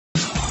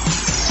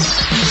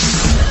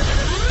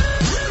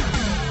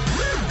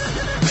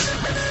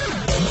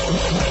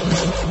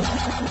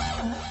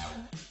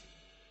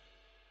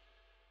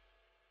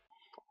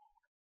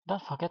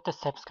Don't forget to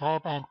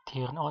subscribe and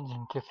turn on the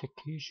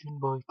notification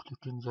by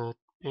clicking that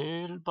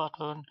bell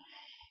button.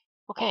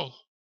 Okay,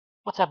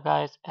 what's up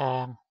guys?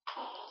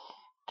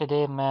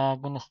 Today I'm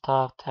gonna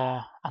start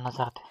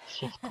another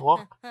shift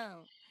work.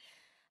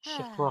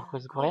 Shift work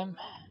with Grim.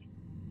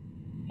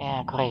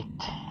 Yeah, great.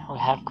 We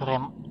have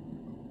Grim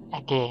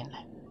again.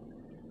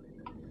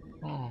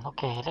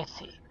 Okay, let's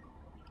see.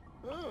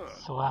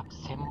 Swap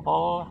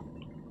symbol.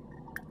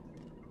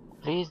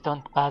 Please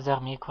don't bother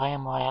me,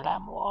 Grim, while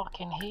I'm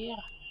working here.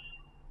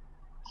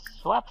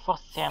 Swap for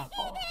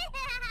simple.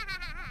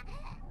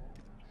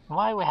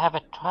 Why we have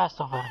a trash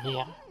over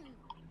here?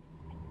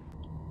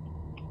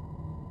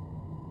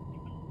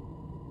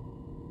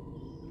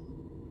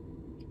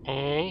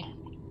 Okay.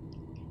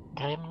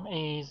 Grim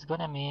is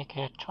gonna make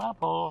a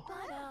trouble.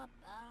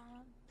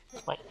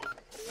 Wait,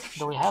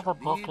 do we have a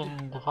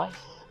broken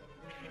device?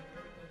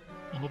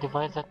 Any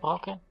device that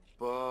broken?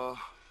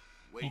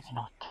 Maybe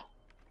not.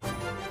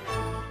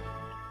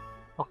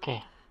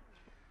 Okay.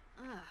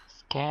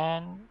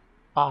 Scan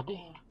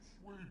body.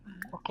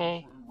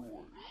 Okay.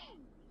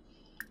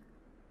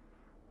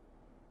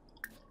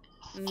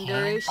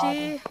 Scan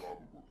body.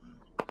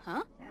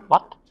 Huh?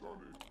 What?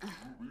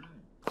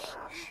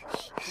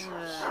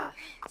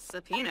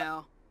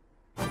 Sapino.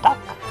 Duck?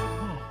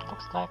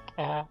 Looks like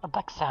a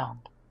duck sound.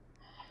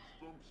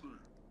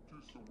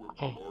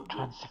 Okay,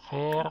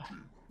 transfer.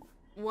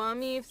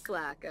 Wami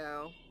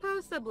Flacco.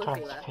 Posa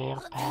Blufila.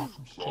 Transfer pass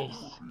in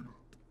case.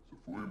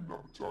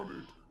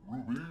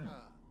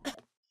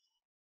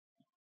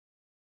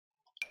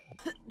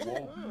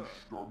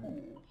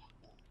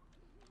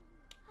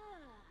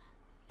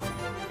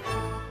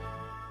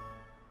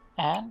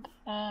 And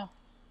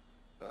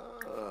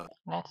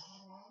let's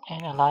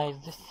analyze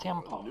this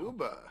sample.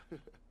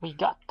 We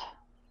got.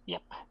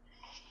 Yep.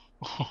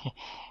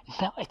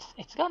 No,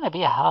 it's gonna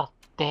be a hard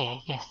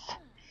day, yes.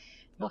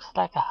 Looks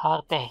like a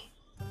hard day.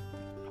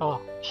 Oh,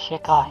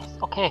 shake eyes.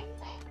 Okay.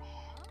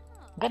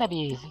 Gonna be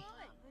easy.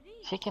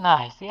 Shaking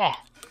eyes, yeah.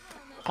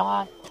 Come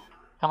on.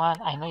 Come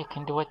on, I know you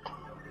can do it.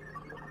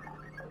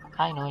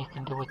 I know you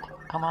can do it.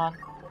 Come on.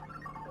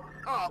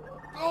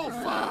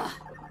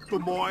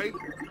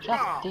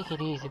 Just take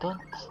it easy,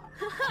 don't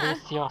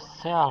stress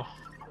yourself.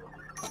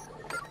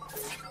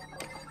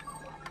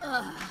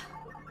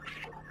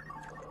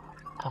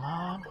 Come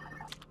on.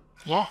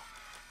 Yeah.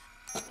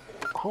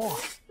 Cool.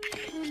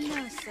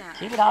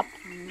 Keep it up.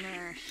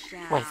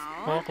 Wait,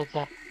 where did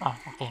that... Oh,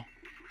 okay.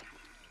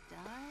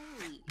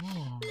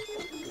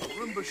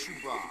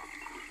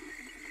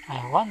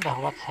 I wonder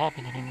what's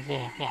happening in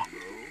there. Yeah.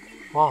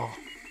 Whoa.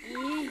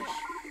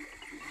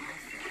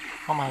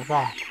 Oh my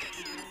god.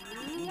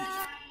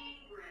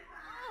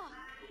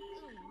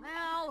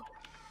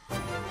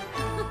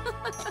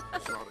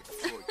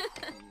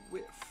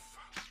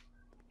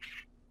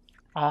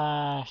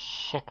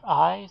 Check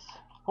eyes.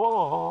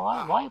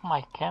 Whoa, why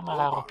my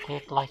camera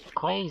rotate like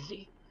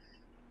crazy?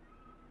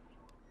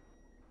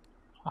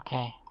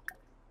 Okay.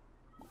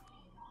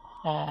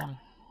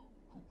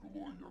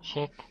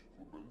 Check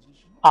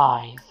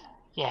eyes.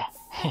 Yeah.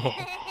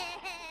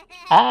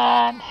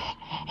 And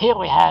here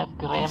we have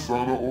Grim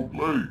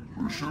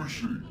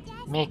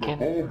making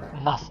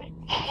nothing.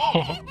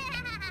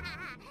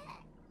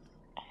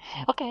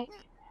 Okay.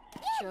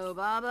 Show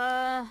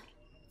Baba.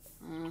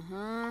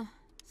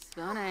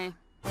 Spone.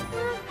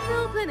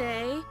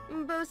 Pilpane.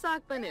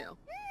 Bosak Banu.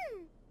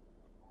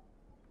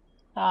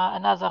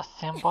 Another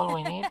symbol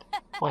we need.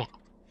 Wait,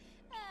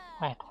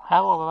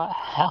 how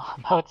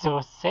about the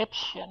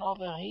reception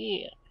over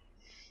here?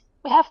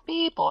 We have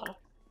people.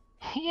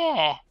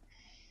 Yeah.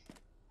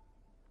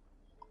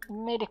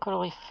 Medical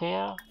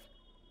refer.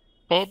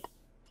 Bed.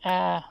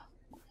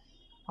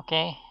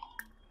 Okay.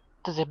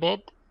 To the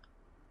bed.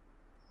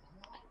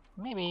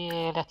 Maybe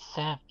let's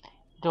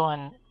do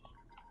an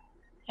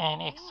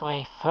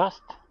X-ray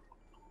first.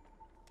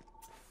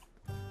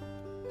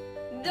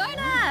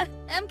 Dorna!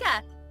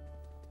 MK!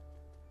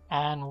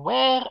 And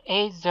where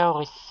is the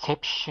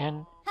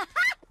reception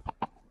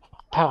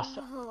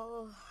person?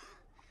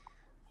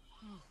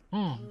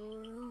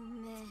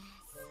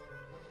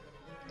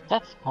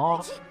 That's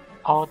more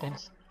odd and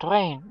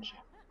strange.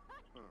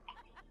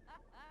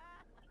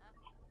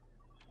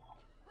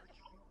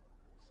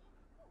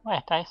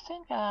 Wait, I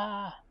think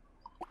I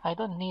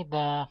don't need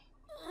an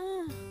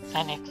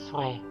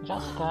X-ray.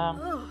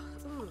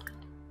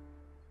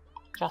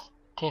 Just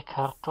take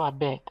her to a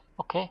bed,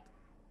 okay?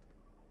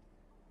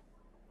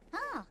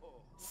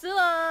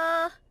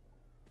 Sua!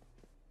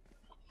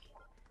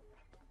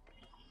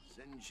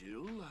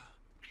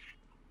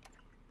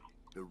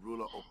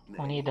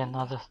 We need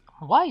another.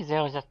 Why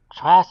there is a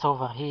trash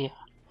over here?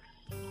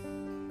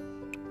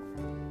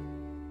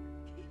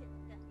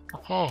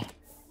 Okay,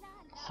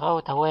 throw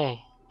it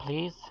away,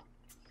 please.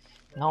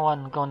 No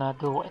one gonna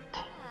do it.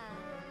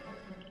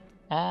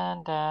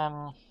 And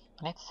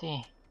let's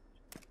see.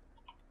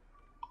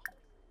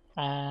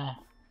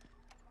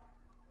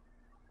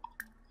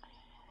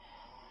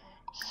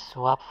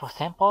 Swap for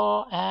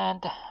sample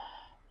and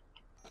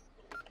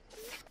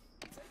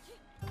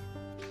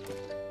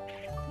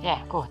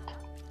Yeah, good.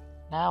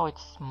 Now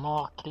it's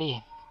more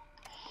clean.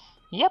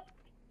 Yep.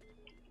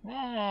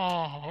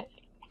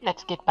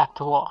 Let's get back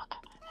to work.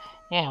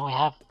 Yeah, we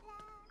have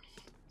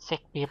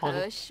sick people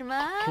to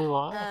Kushma?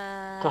 cure,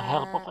 to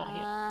help over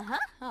here. Uh-huh.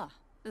 Oh,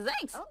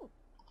 thanks.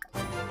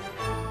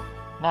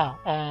 Now,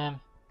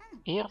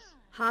 ears?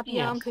 Hapyam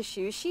Yes.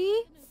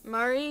 Kashushi?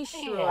 Mari Yes,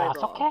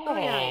 Shroibal. okay. Oh,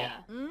 yeah.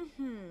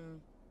 Mm-hmm.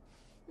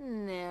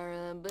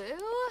 Narabu?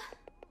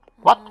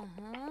 What?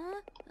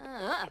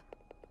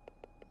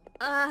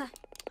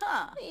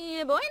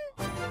 Yeah, boy?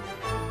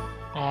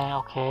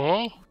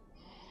 Okay.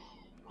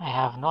 I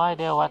have no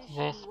idea what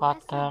this,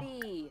 but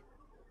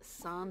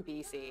Some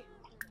BC.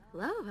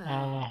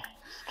 Love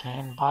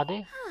skin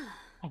body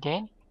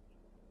again.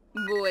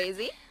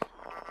 Boise?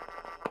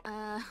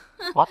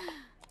 What?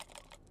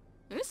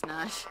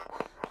 Usnash.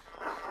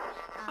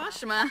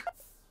 Hashma.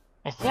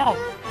 Is there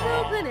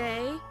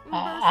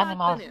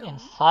animals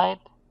inside?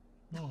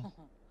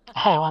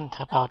 I wonder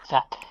about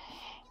that.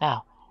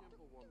 Now,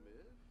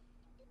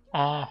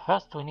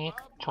 first we need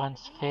to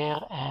transfer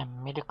a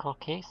medical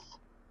case.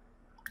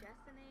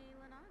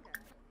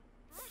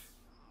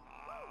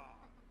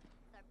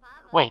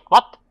 Wait,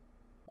 what?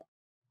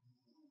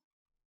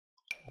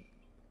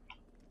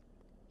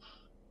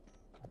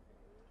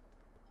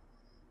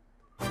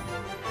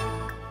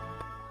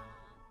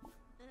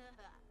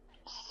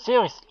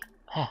 Seriously?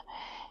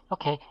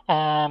 Okay,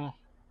 alright.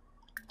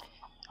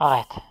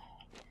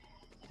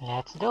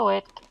 Let's do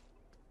it.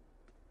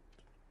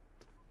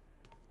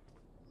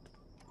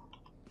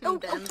 Bemba.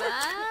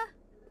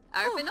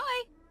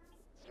 Arfinoi.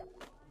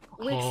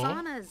 Okay.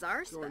 Wixana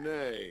Zarsta.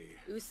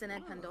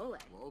 Usanet Pandole.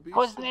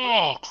 Who's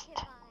next?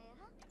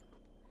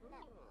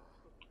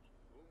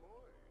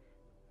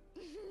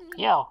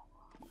 Yo.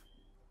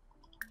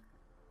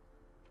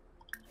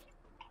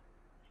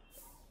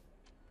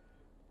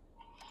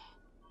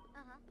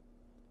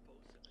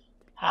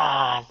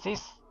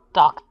 This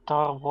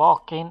doctor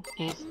walking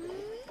is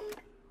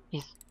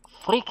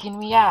freaking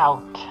me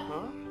out.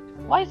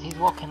 Why is he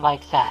walking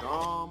like that?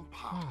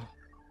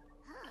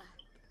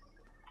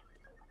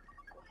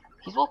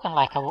 He's walking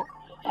like a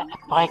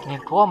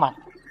pregnant woman.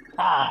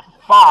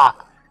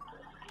 Fuck.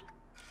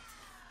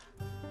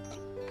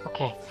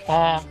 Okay,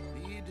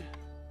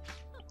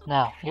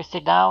 now you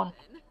sit down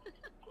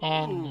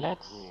and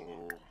let's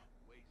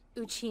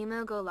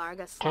Uchima go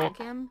larga check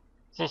slakim.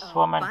 this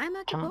woman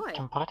Bima Kaboy.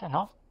 temperature,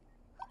 no?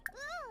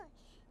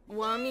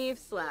 Wami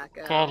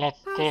Flacco. Okay, let's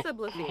take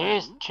Possibly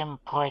his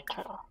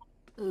temperature.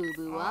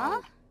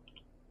 Ubua.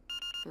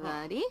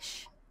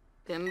 Vadish.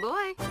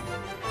 Pimboy.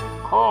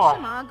 Cool.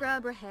 Shamagra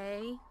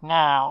Brahe.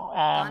 Now,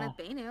 Donna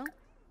Benu.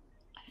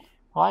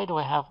 why do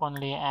we have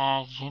only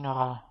a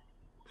general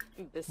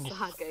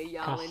Bisaka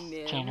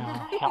Yalanim. general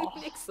health?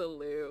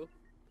 Nixaloo.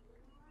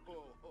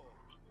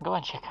 Go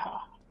and check her.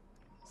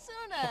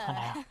 Check on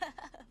her.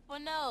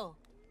 no.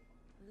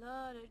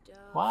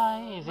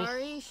 Why is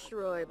Mari this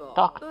Shroibal.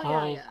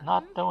 doctor is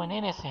not doing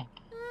anything?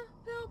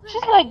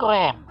 She's like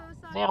Graham.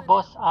 Their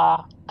boss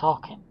are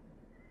talking.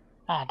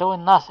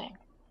 Doing nothing.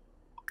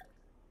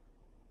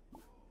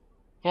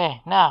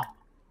 Okay, now.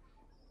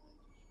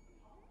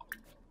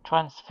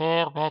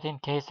 Transfer betting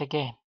case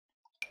again.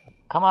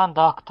 Come on,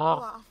 doctor.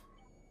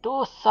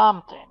 Do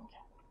something.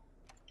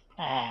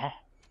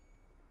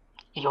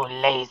 You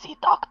lazy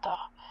doctor.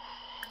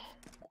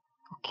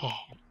 Okay.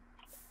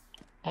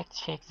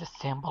 Let's check the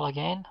symbol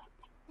again.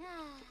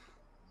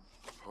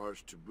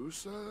 Harsh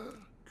Tabusa,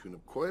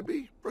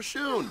 Kunapkoibi,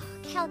 Brashun.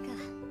 Kelka.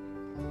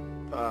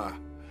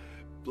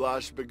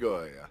 Blash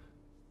Begoya.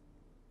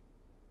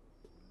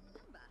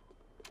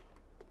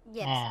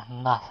 Yes.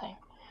 Nothing.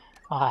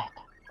 Alright.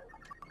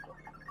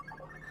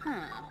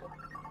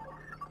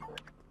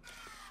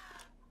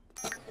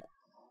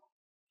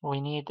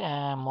 We need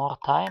more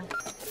time.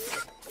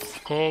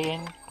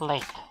 Staying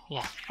late.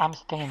 Yes, I'm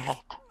staying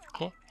late.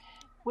 Okay.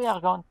 We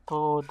are going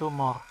to do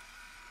more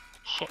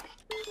shift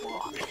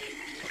work.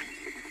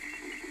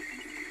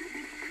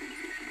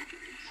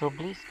 So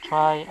please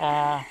try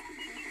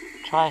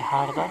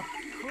harder,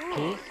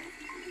 please.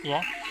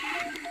 Yeah.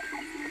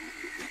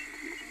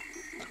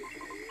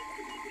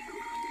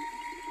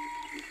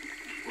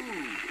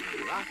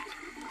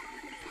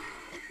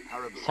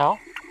 So,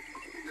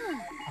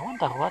 I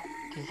wonder what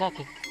is that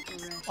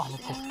on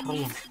the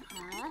screen.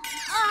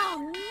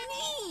 Oh,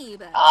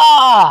 Neeb!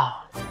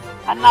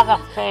 Another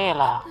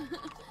failure.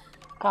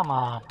 Come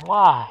on,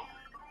 why?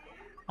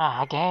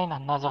 Again,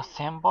 another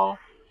symbol.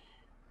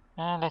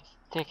 Let's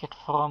take it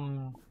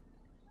from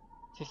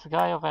this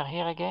guy over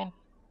here again.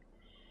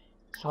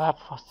 Swap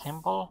for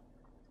symbol.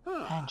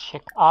 And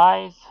check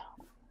eyes.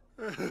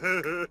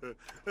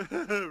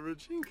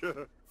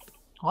 Rajinka.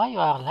 Why you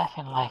are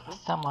laughing like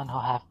someone who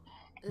have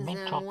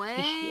mental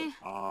issues?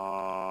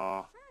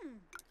 Oh,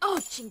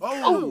 ching.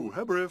 Oh,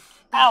 Hebrif.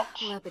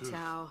 Ouch!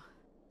 Lepitow.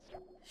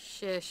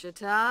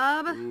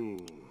 Shishatab.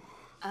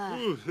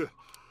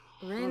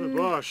 Rin.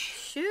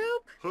 Bosh.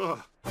 Shoop.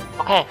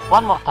 Okay,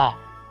 one more time.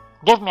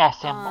 Give me a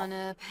symbol. On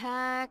a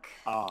pack.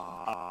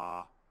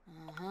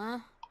 Uh-huh.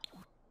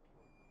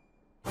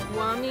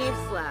 Wami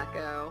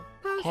Flacco.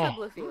 Okay.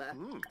 Posablufila.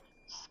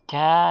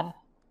 Scan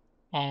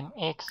and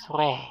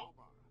X-ray.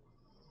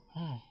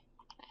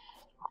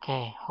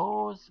 Okay,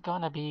 who's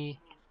gonna be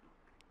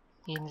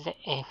in the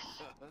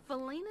X?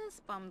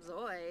 Felinas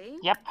Bumzoi.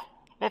 Yep,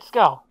 let's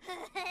go.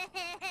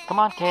 Come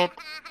on, kid.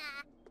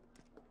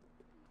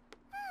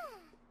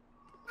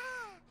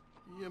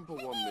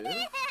 Yimpa one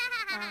myth.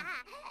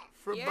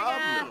 For Here Bob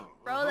ya. now.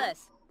 Roll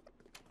this.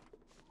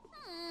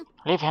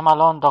 Leave him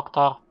alone,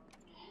 doctor.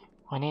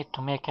 We need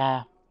to make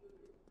a...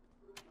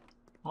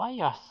 Why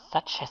you're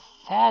such a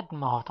sad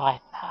mode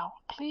right now?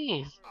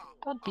 Please,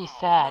 don't be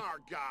sad.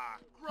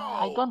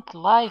 I don't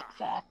like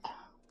that.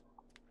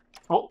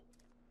 Whoa.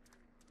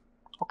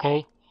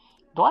 Okay.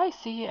 Do I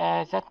see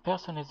that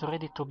person is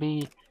ready to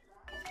be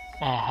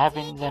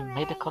having the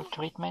medical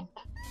treatment?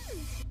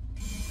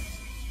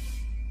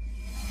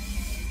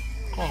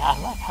 Okay, I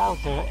like how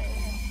the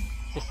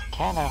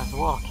scanners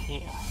work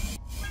here.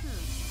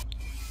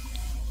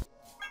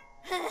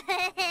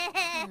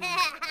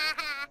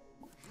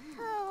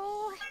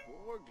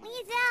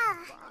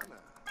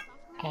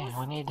 Okay,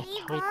 we need a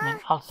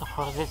treatment also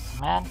for this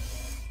man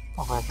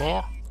over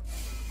there.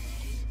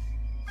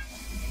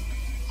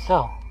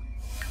 So,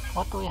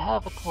 what do we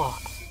have at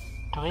work?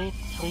 Treat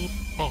 3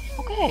 pets.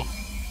 Okay,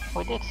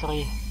 we did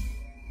 3.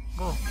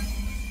 Good.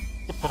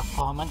 The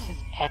performance is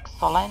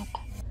excellent.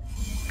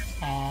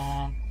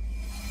 And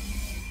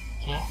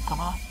yeah, come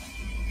on.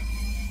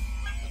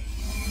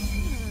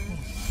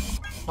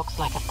 Looks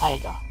like a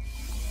tiger.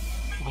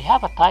 We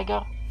have a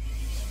tiger.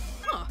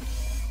 Huh.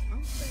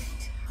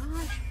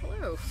 Tosh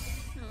blue.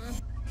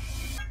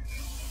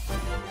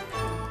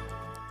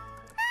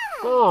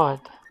 Good.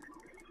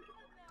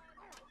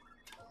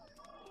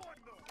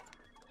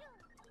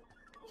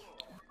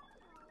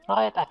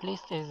 Alright, at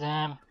least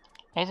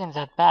isn't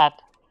that bad.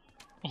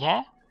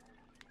 Yeah?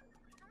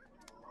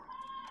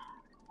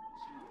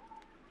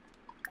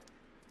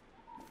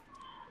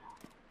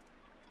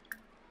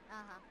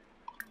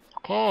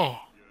 Okay.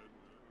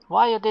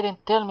 Why you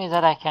didn't tell me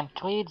that I can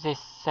treat this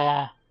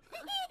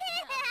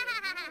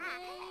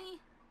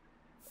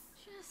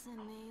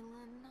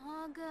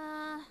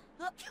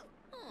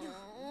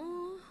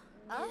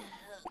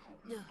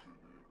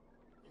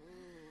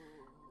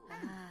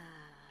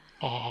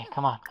Hey,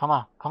 come on, come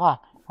on, come on.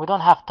 We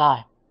don't have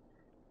time.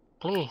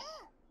 Please.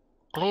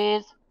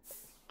 Please.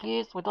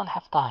 Please, we don't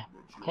have time.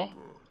 Okay?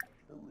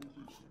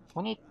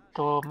 We need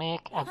to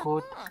make a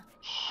good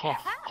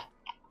shift.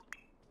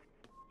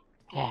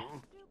 Yeah.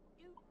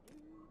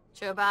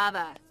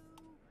 Chobaba.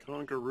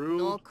 Conqueroo.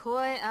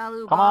 Nolkoi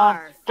alubar. Come on.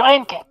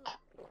 Drink it.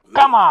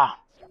 Come on.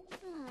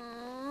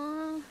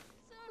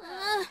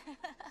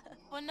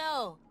 Well,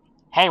 no.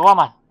 Hey,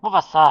 woman. Move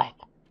aside.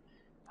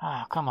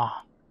 Ah, come on.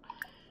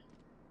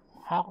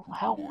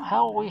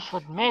 How we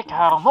should make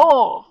her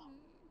move?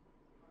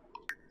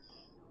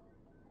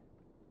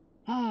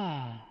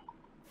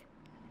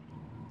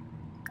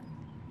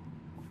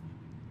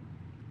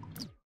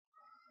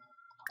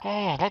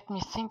 Okay, let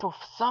me think of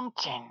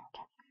something.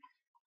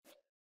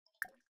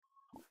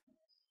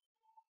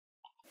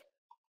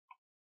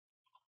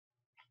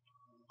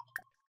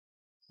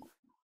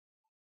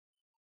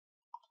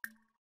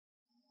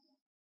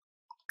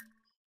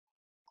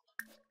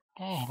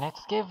 Okay,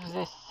 let's give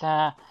this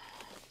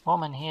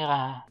woman here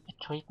a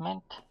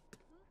treatment.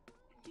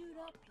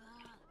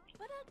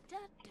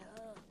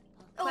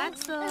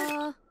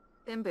 Quaxel.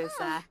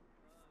 Bimbusa.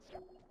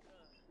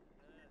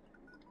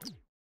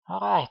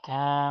 Alright,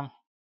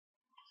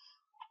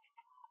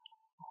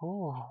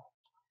 ooh,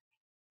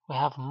 we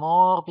have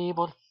more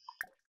people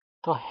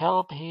to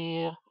help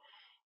here.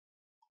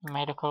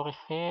 Medical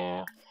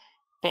repair.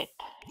 Pet.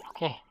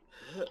 Okay.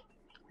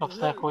 Looks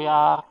like we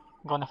are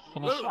gonna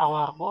finish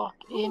our work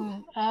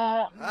in,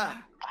 I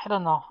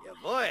don't know.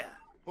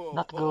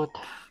 Not good.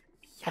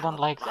 I don't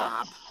like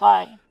that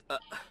sign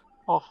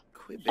of,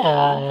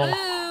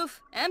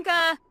 Oof.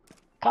 Emka.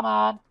 come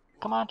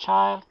on,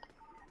 child.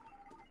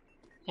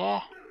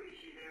 Yeah.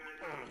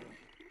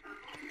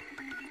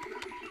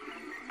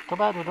 Too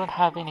bad we don't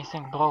have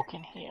anything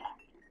broken here.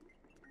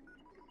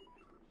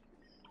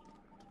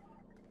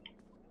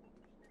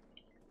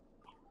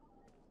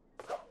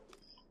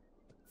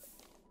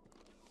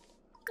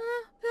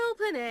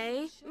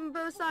 Pilpane.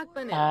 Bosak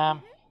bane.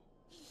 I'm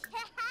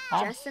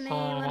Jessene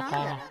sorry,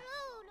 Lanaga.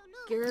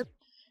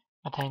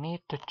 but I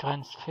need to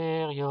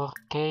transfer your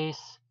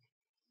case.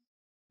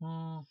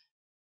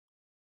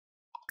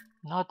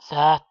 Not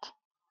that.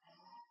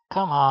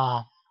 Come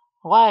on.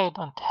 Why I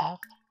don't have?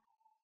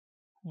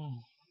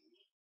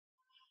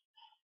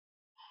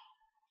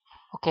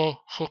 Okay,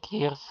 shake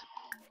gears.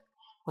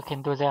 We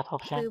can do that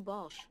option. Blue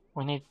Bolsh.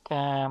 We need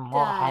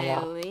more higher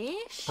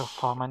Stylish.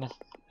 performance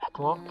at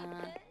work.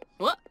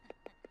 What?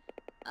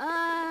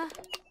 Huh.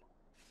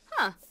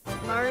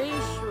 Marie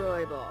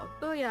Schroibel.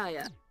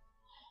 Booyaya.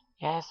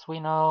 Yes, we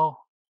know.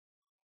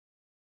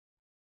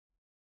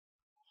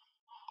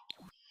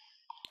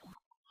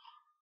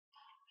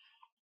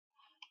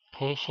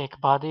 Okay, shake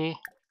body.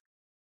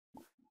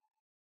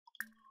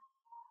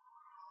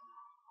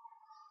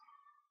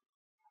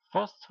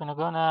 First, we're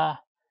gonna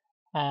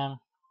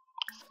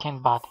scan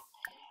body.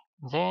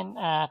 Then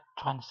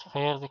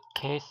transfer the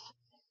case.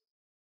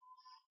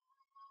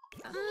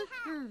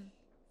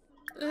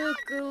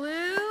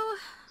 Oogaloo.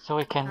 So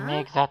we can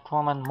make that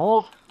woman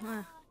move.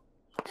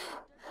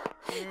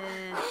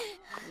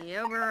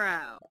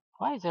 Yobro.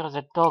 Why there is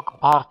a dog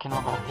barking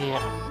over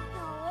here?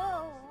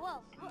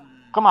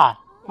 Come on,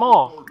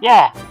 move!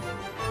 Yeah!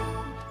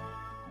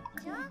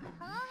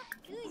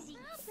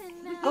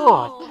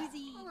 Good!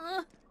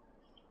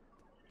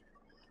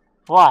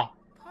 Why?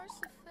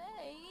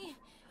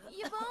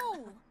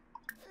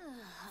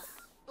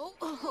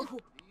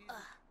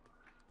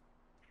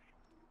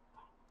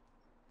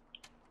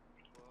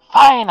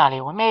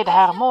 Finally, we made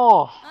her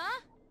move!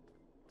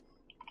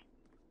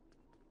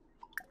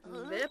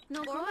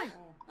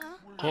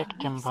 Check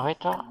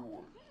temperature.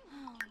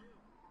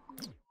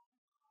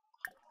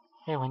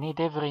 Hey, we need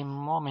every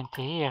moment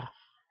here.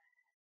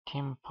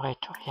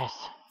 Temperature,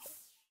 yes.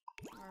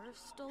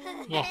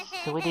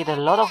 Yes, we did a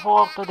lot of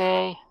work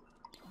today.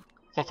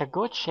 That's a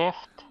good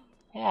shift.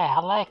 Yeah, I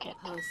like it.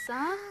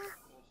 Hosa.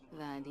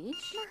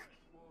 Vadish.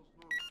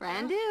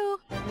 Randu.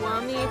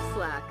 Wami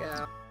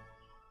Flacco.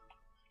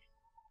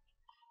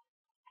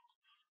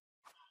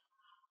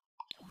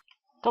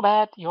 Too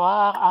bad, you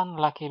are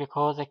unlucky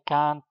because I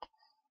can't.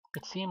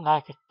 It seemed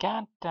like I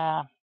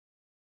can't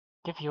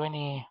give you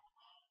any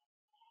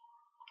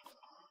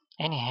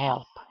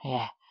help.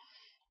 Yeah,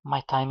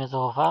 my time is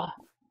over.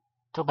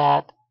 Too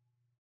bad.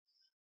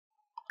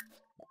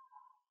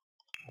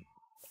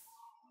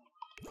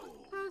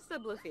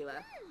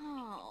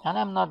 And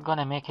I'm not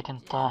gonna make it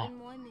in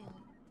time.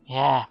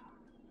 Yeah.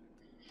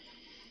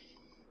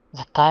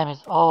 The time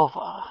is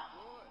over.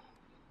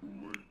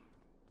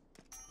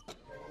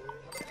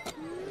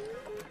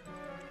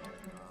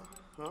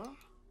 Huh?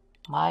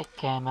 My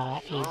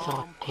camera is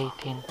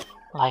rotating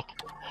like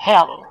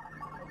hell.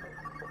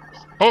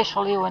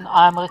 Especially when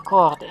I'm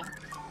recording.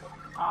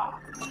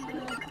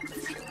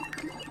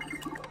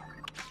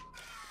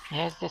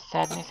 Yes, the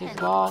sadness is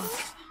gone.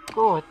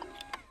 Good.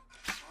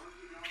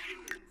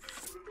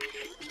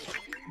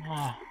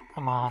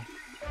 Come on.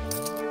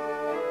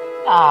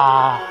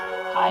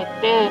 I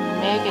didn't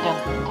make it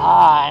in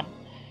time.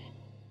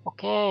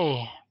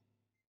 Okay.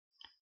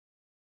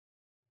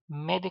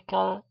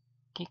 Medical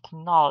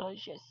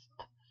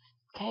technologist.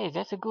 Okay,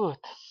 that's good.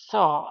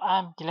 So,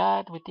 I'm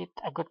glad we did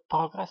a good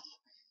progress.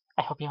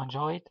 I hope you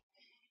enjoyed.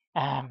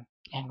 And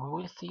we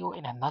will see you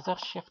in another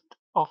shift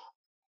of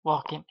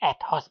working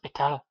at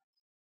hospital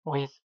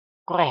with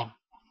Graham.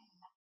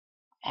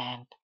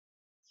 And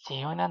see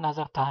you in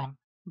another time.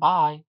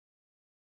 Bye.